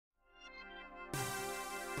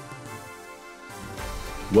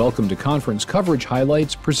Welcome to conference coverage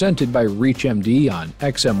highlights presented by ReachMD on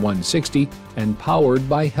XM 160 and powered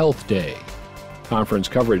by Health Day. Conference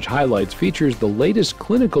coverage highlights features the latest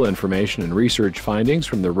clinical information and research findings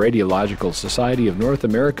from the Radiological Society of North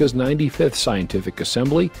America's 95th Scientific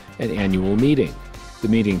Assembly and Annual Meeting. The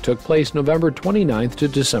meeting took place November 29th to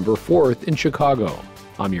December 4th in Chicago.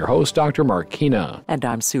 I'm your host, Dr. Mark Kina. And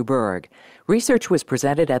I'm Sue Berg. Research was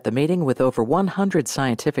presented at the meeting with over 100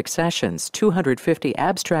 scientific sessions, 250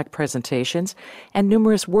 abstract presentations, and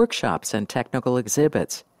numerous workshops and technical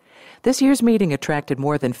exhibits. This year's meeting attracted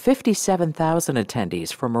more than 57,000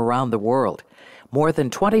 attendees from around the world. More than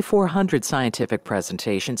 2,400 scientific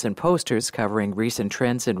presentations and posters covering recent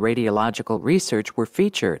trends in radiological research were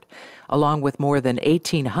featured, along with more than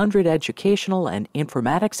 1,800 educational and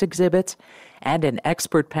informatics exhibits and an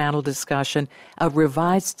expert panel discussion of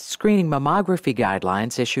revised screening mammography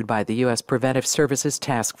guidelines issued by the U.S. Preventive Services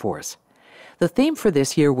Task Force. The theme for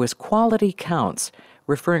this year was Quality Counts,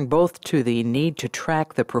 referring both to the need to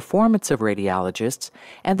track the performance of radiologists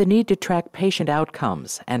and the need to track patient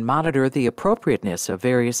outcomes and monitor the appropriateness of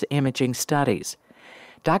various imaging studies.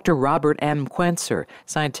 Dr. Robert M. Quenser,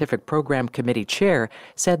 Scientific Program Committee Chair,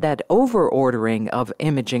 said that over-ordering of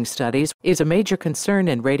imaging studies is a major concern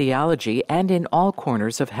in radiology and in all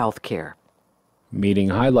corners of healthcare. Meeting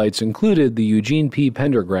highlights included the Eugene P.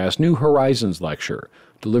 Pendergrass New Horizons Lecture,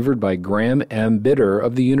 delivered by Graham M. Bitter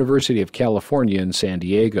of the University of California in San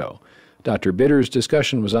Diego. Dr. Bitter's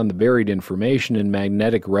discussion was on the buried information in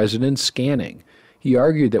magnetic resonance scanning. He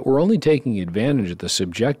argued that we're only taking advantage of the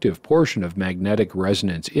subjective portion of magnetic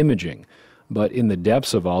resonance imaging, but in the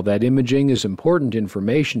depths of all that imaging is important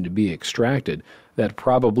information to be extracted that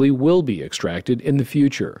probably will be extracted in the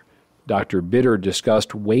future. Dr. Bitter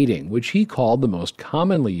discussed weighting, which he called the most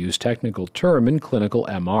commonly used technical term in clinical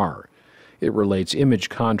MR. It relates image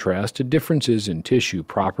contrast to differences in tissue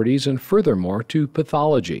properties and furthermore to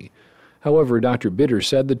pathology. However, Dr. Bitter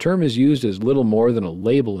said the term is used as little more than a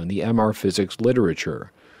label in the MR physics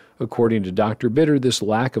literature. According to Dr. Bitter, this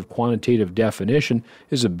lack of quantitative definition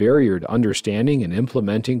is a barrier to understanding and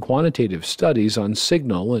implementing quantitative studies on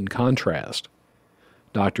signal and contrast.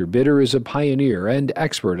 Dr. Bitter is a pioneer and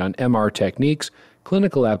expert on MR techniques,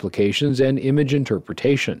 clinical applications, and image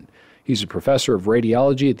interpretation. He's a professor of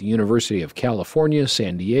radiology at the University of California,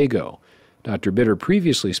 San Diego. Dr. Bitter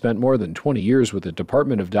previously spent more than 20 years with the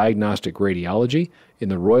Department of Diagnostic Radiology in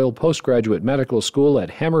the Royal Postgraduate Medical School at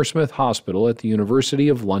Hammersmith Hospital at the University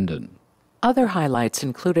of London. Other highlights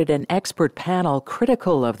included an expert panel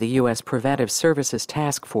critical of the U.S. Preventive Services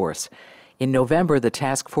Task Force. In November, the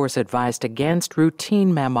task force advised against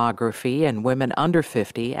routine mammography in women under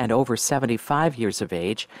 50 and over 75 years of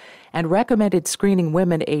age and recommended screening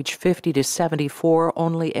women aged 50 to 74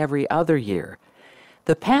 only every other year.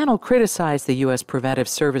 The panel criticized the U.S. Preventive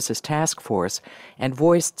Services Task Force and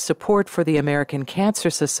voiced support for the American Cancer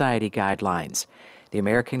Society guidelines. The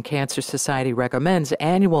American Cancer Society recommends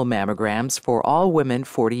annual mammograms for all women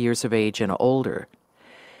 40 years of age and older.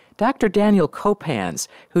 Dr. Daniel Kopans,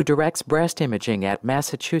 who directs breast imaging at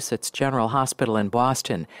Massachusetts General Hospital in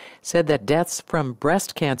Boston, said that deaths from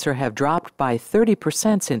breast cancer have dropped by 30%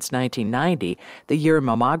 since 1990, the year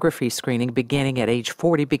mammography screening beginning at age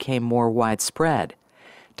 40 became more widespread.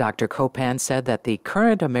 Dr. Kopans said that the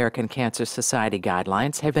current American Cancer Society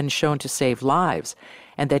guidelines have been shown to save lives,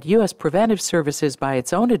 and that U.S. Preventive Services, by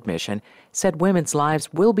its own admission, said women's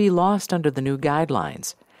lives will be lost under the new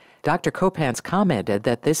guidelines. Dr. Kopans commented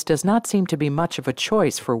that this does not seem to be much of a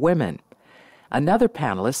choice for women. Another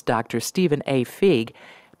panelist, Dr. Stephen A. Feig,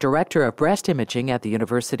 director of breast imaging at the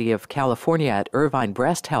University of California at Irvine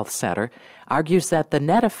Breast Health Center, argues that the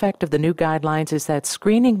net effect of the new guidelines is that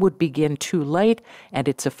screening would begin too late and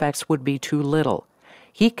its effects would be too little.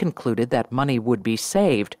 He concluded that money would be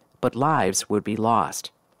saved, but lives would be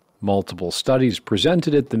lost. Multiple studies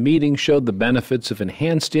presented at the meeting showed the benefits of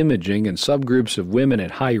enhanced imaging in subgroups of women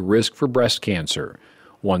at high risk for breast cancer.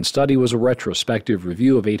 One study was a retrospective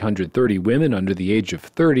review of 830 women under the age of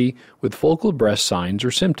 30 with focal breast signs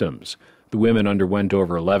or symptoms. The women underwent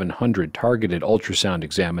over 1,100 targeted ultrasound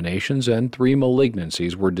examinations and 3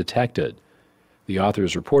 malignancies were detected. The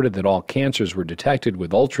authors reported that all cancers were detected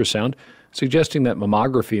with ultrasound, suggesting that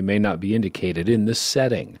mammography may not be indicated in this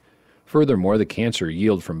setting. Furthermore, the cancer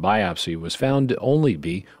yield from biopsy was found to only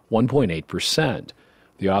be 1.8%.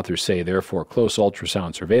 The authors say, therefore, close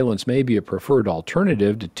ultrasound surveillance may be a preferred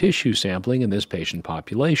alternative to tissue sampling in this patient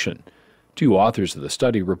population. 2 authors of the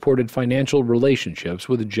study reported financial relationships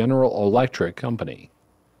with a General Electric company.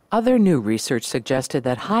 Other new research suggested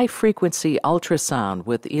that high-frequency ultrasound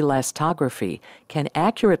with elastography can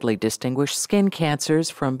accurately distinguish skin cancers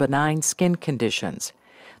from benign skin conditions.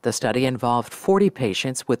 The study involved 40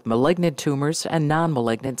 patients with malignant tumors and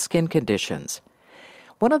non-malignant skin conditions.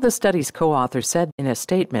 One of the study's co-authors said in a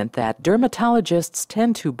statement that dermatologists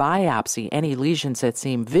tend to biopsy any lesions that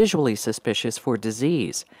seem visually suspicious for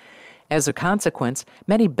disease. As a consequence,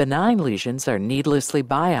 many benign lesions are needlessly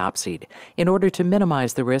biopsied in order to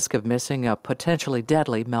minimize the risk of missing a potentially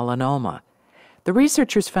deadly melanoma. The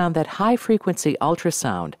researchers found that high-frequency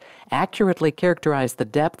ultrasound accurately characterized the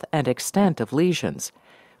depth and extent of lesions.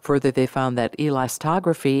 Further, they found that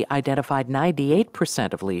elastography identified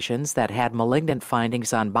 98% of lesions that had malignant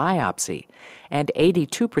findings on biopsy and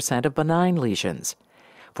 82% of benign lesions.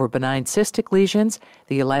 For benign cystic lesions,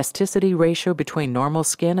 the elasticity ratio between normal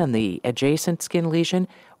skin and the adjacent skin lesion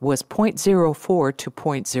was 0.04 to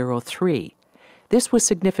 0.03. This was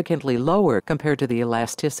significantly lower compared to the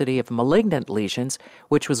elasticity of malignant lesions,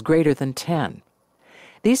 which was greater than 10.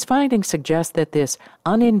 These findings suggest that this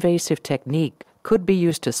uninvasive technique could be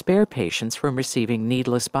used to spare patients from receiving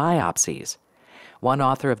needless biopsies. One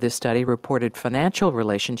author of this study reported financial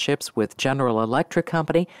relationships with General Electric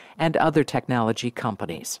Company and other technology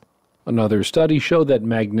companies. Another study showed that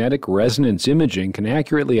magnetic resonance imaging can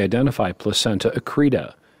accurately identify placenta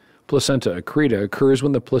accreta. Placenta accreta occurs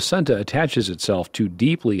when the placenta attaches itself too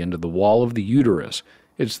deeply into the wall of the uterus.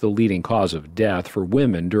 It's the leading cause of death for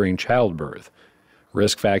women during childbirth.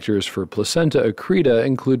 Risk factors for placenta accreta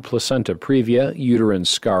include placenta previa, uterine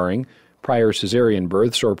scarring, prior cesarean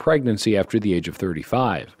births, or pregnancy after the age of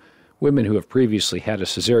 35. Women who have previously had a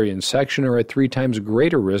cesarean section are at 3 times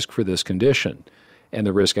greater risk for this condition, and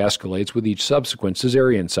the risk escalates with each subsequent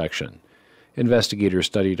cesarean section. Investigators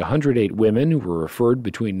studied 108 women who were referred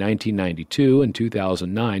between 1992 and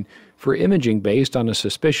 2009 for imaging based on a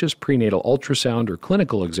suspicious prenatal ultrasound or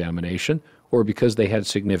clinical examination, or because they had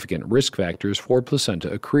significant risk factors for placenta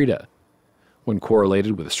accreta. When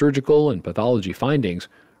correlated with surgical and pathology findings,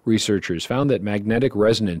 researchers found that magnetic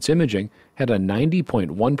resonance imaging had a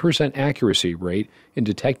 90.1% accuracy rate in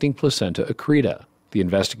detecting placenta accreta. The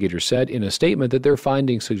investigators said in a statement that their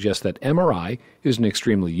findings suggest that MRI is an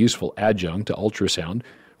extremely useful adjunct to ultrasound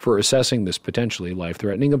for assessing this potentially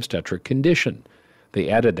life-threatening obstetric condition. They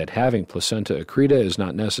added that having placenta accreta is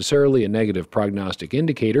not necessarily a negative prognostic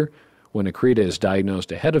indicator. When accreta is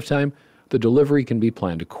diagnosed ahead of time, the delivery can be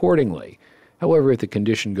planned accordingly. However, if the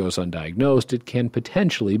condition goes undiagnosed, it can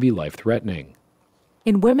potentially be life-threatening.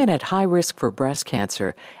 In women at high risk for breast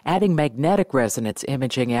cancer, adding magnetic resonance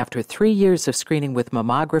imaging after 3 years of screening with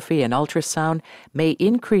mammography and ultrasound may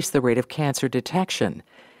increase the rate of cancer detection.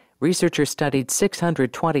 Researchers studied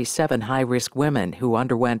 627 high-risk women who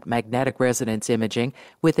underwent magnetic resonance imaging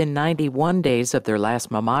within 91 days of their last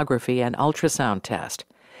mammography and ultrasound test.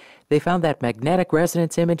 They found that magnetic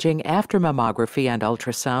resonance imaging after mammography and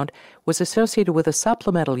ultrasound was associated with a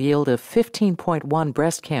supplemental yield of 15.1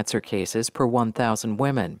 breast cancer cases per 1,000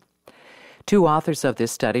 women. 2 authors of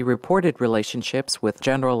this study reported relationships with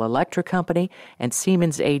General Electric Company and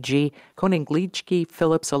Siemens AG, Königliche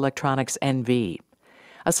Philips Electronics NV.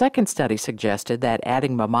 A second study suggested that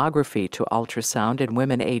adding mammography to ultrasound in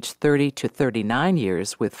women aged 30 to 39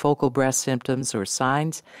 years with focal breast symptoms or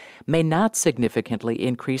signs may not significantly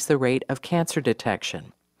increase the rate of cancer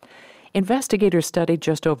detection. Investigators studied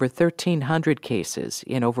just over 1,300 cases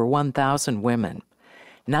in over 1,000 women.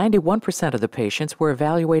 91% of the patients were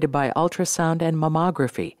evaluated by ultrasound and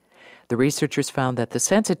mammography. The researchers found that the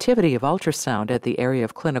sensitivity of ultrasound at the area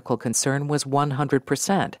of clinical concern was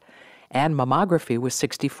 100%. And mammography was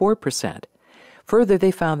 64%. Further,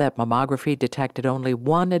 they found that mammography detected only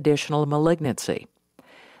 1 additional malignancy.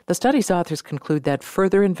 The study's authors conclude that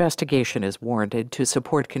further investigation is warranted to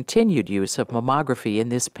support continued use of mammography in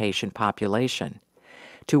this patient population.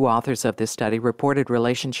 2 authors of this study reported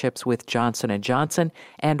relationships with Johnson & Johnson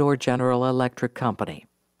and/or General Electric Company.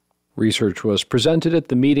 Research was presented at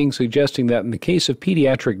the meeting suggesting that in the case of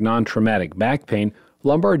pediatric non-traumatic back pain,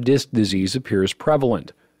 lumbar disc disease appears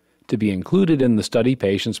prevalent. To be included in the study,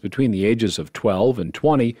 patients between the ages of 12 and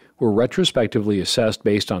 20 were retrospectively assessed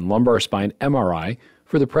based on lumbar spine MRI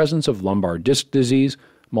for the presence of lumbar disc disease,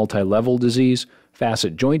 multilevel disease,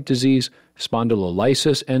 facet joint disease,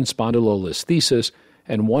 spondylolysis and spondylolisthesis,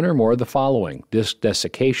 and 1 or more of the following: disc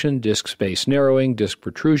desiccation, disc space narrowing, disc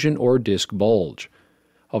protrusion, or disc bulge.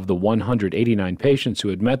 Of the 189 patients who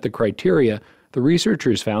had met the criteria, the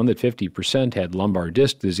researchers found that 50% had lumbar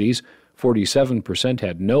disc disease, 47%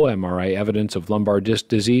 had no MRI evidence of lumbar disc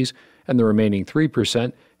disease, and the remaining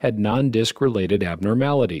 3% had non-disc-related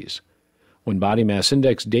abnormalities. When body mass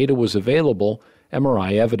index data was available,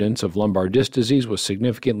 MRI evidence of lumbar disc disease was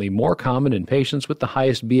significantly more common in patients with the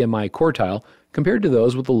highest BMI quartile compared to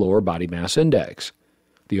those with the lower body mass index.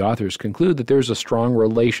 The authors conclude that there's a strong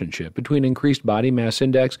relationship between increased body mass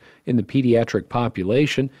index in the pediatric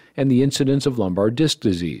population and the incidence of lumbar disc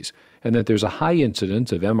disease, and that there's a high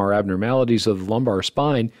incidence of MR abnormalities of the lumbar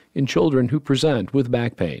spine in children who present with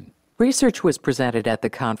back pain. Research was presented at the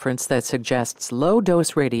conference that suggests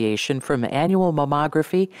low-dose radiation from annual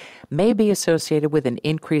mammography may be associated with an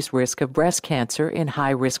increased risk of breast cancer in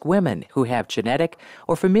high-risk women who have genetic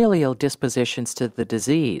or familial dispositions to the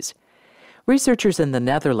disease. Researchers in the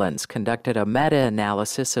Netherlands conducted a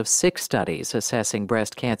meta-analysis of 6 studies assessing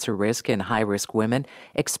breast cancer risk in high-risk women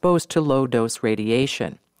exposed to low-dose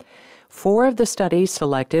radiation. 4 of the studies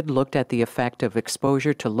selected looked at the effect of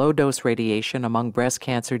exposure to low-dose radiation among breast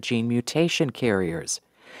cancer gene mutation carriers.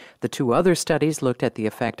 The 2 other studies looked at the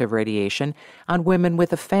effect of radiation on women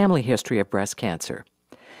with a family history of breast cancer.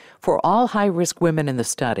 For all high-risk women in the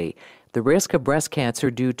study, the risk of breast cancer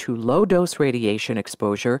due to low-dose radiation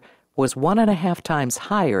exposure was 1.5 times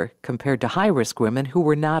higher compared to high-risk women who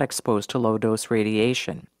were not exposed to low-dose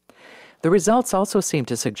radiation. The results also seem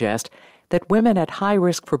to suggest that women at high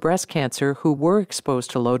risk for breast cancer who were exposed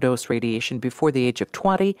to low-dose radiation before the age of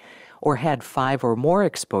 20 or had 5 or more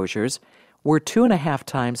exposures were 2.5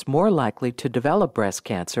 times more likely to develop breast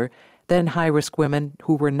cancer than high-risk women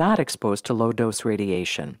who were not exposed to low-dose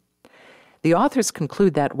radiation. The authors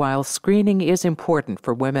conclude that while screening is important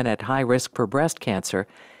for women at high risk for breast cancer,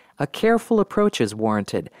 a careful approach is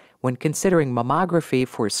warranted when considering mammography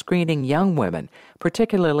for screening young women,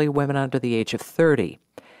 particularly women under the age of 30.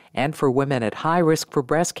 And for women at high risk for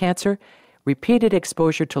breast cancer, repeated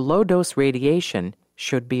exposure to low-dose radiation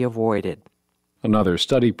should be avoided. Another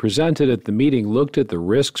study presented at the meeting looked at the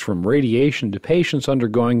risks from radiation to patients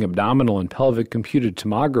undergoing abdominal and pelvic computed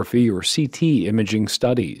tomography or CT imaging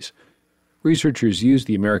studies. Researchers used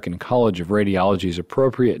the American College of Radiology's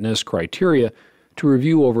appropriateness criteria to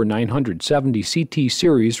review over 970 CT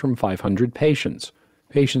series from 500 patients.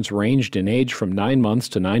 Patients ranged in age from 9 months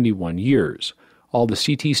to 91 years. All the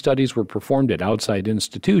CT studies were performed at outside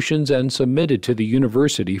institutions and submitted to the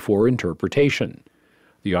university for interpretation.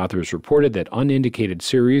 The authors reported that unindicated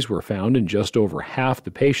series were found in just over half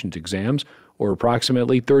the patient exams, or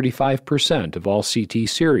approximately 35% of all CT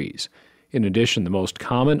series. In addition, the most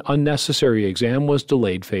common unnecessary exam was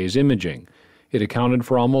delayed phase imaging. It accounted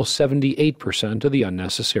for almost 78% of the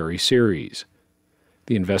unnecessary series.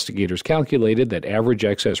 The investigators calculated that average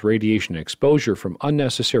excess radiation exposure from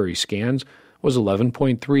unnecessary scans was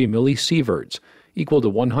 11.3 millisieverts, equal to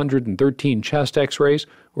 113 chest X-rays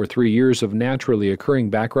or 3 years of naturally occurring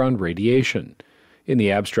background radiation. In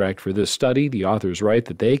the abstract for this study, the authors write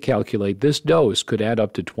that they calculate this dose could add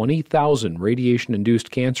up to 20,000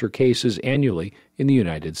 radiation-induced cancer cases annually in the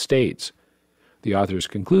United States. The authors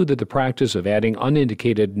conclude that the practice of adding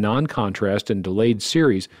unindicated, non-contrast, and delayed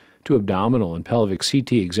series to abdominal and pelvic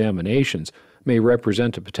CT examinations may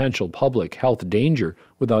represent a potential public health danger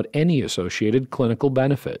without any associated clinical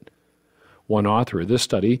benefit. One author of this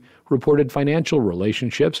study reported financial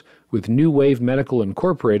relationships with New Wave Medical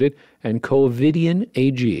Incorporated and Covidien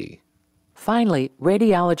AG. Finally,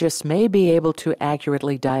 radiologists may be able to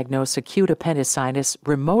accurately diagnose acute appendicitis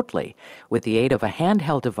remotely with the aid of a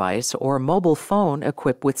handheld device or mobile phone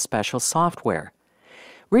equipped with special software.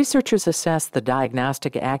 Researchers assessed the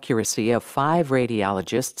diagnostic accuracy of 5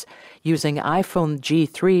 radiologists using iPhone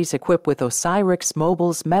G3s equipped with Osirix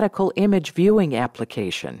Mobile's medical image viewing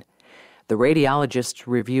application. The radiologists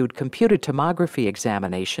reviewed computed tomography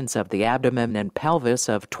examinations of the abdomen and pelvis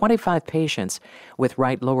of 25 patients with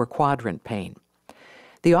right lower quadrant pain.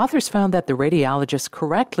 The authors found that the radiologists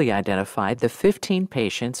correctly identified the 15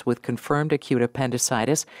 patients with confirmed acute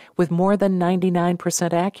appendicitis with more than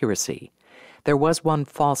 99% accuracy. There was 1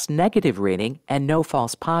 false negative reading and no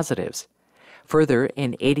false positives. Further,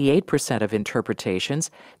 in 88% of interpretations,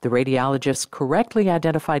 the radiologists correctly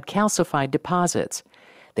identified calcified deposits.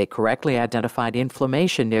 They correctly identified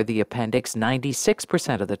inflammation near the appendix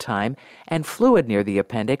 96% of the time and fluid near the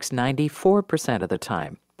appendix 94% of the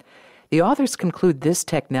time. The authors conclude this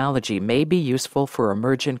technology may be useful for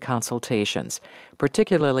emergent consultations,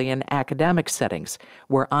 particularly in academic settings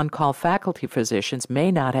where on-call faculty physicians may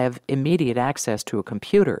not have immediate access to a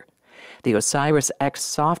computer. The OSIRIS-X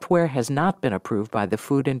software has not been approved by the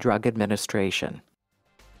Food and Drug Administration.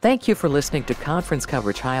 Thank you for listening to conference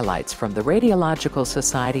coverage highlights from the Radiological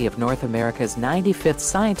Society of North America's 95th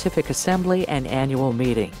Scientific Assembly and Annual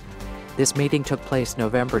Meeting. This meeting took place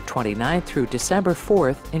November 29th through December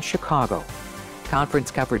 4th in Chicago. Conference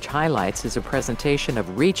Coverage Highlights is a presentation of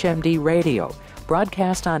ReachMD Radio,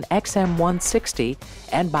 broadcast on XM 160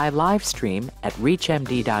 and by live stream at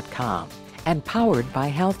reachmd.com, and powered by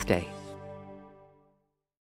Health Day.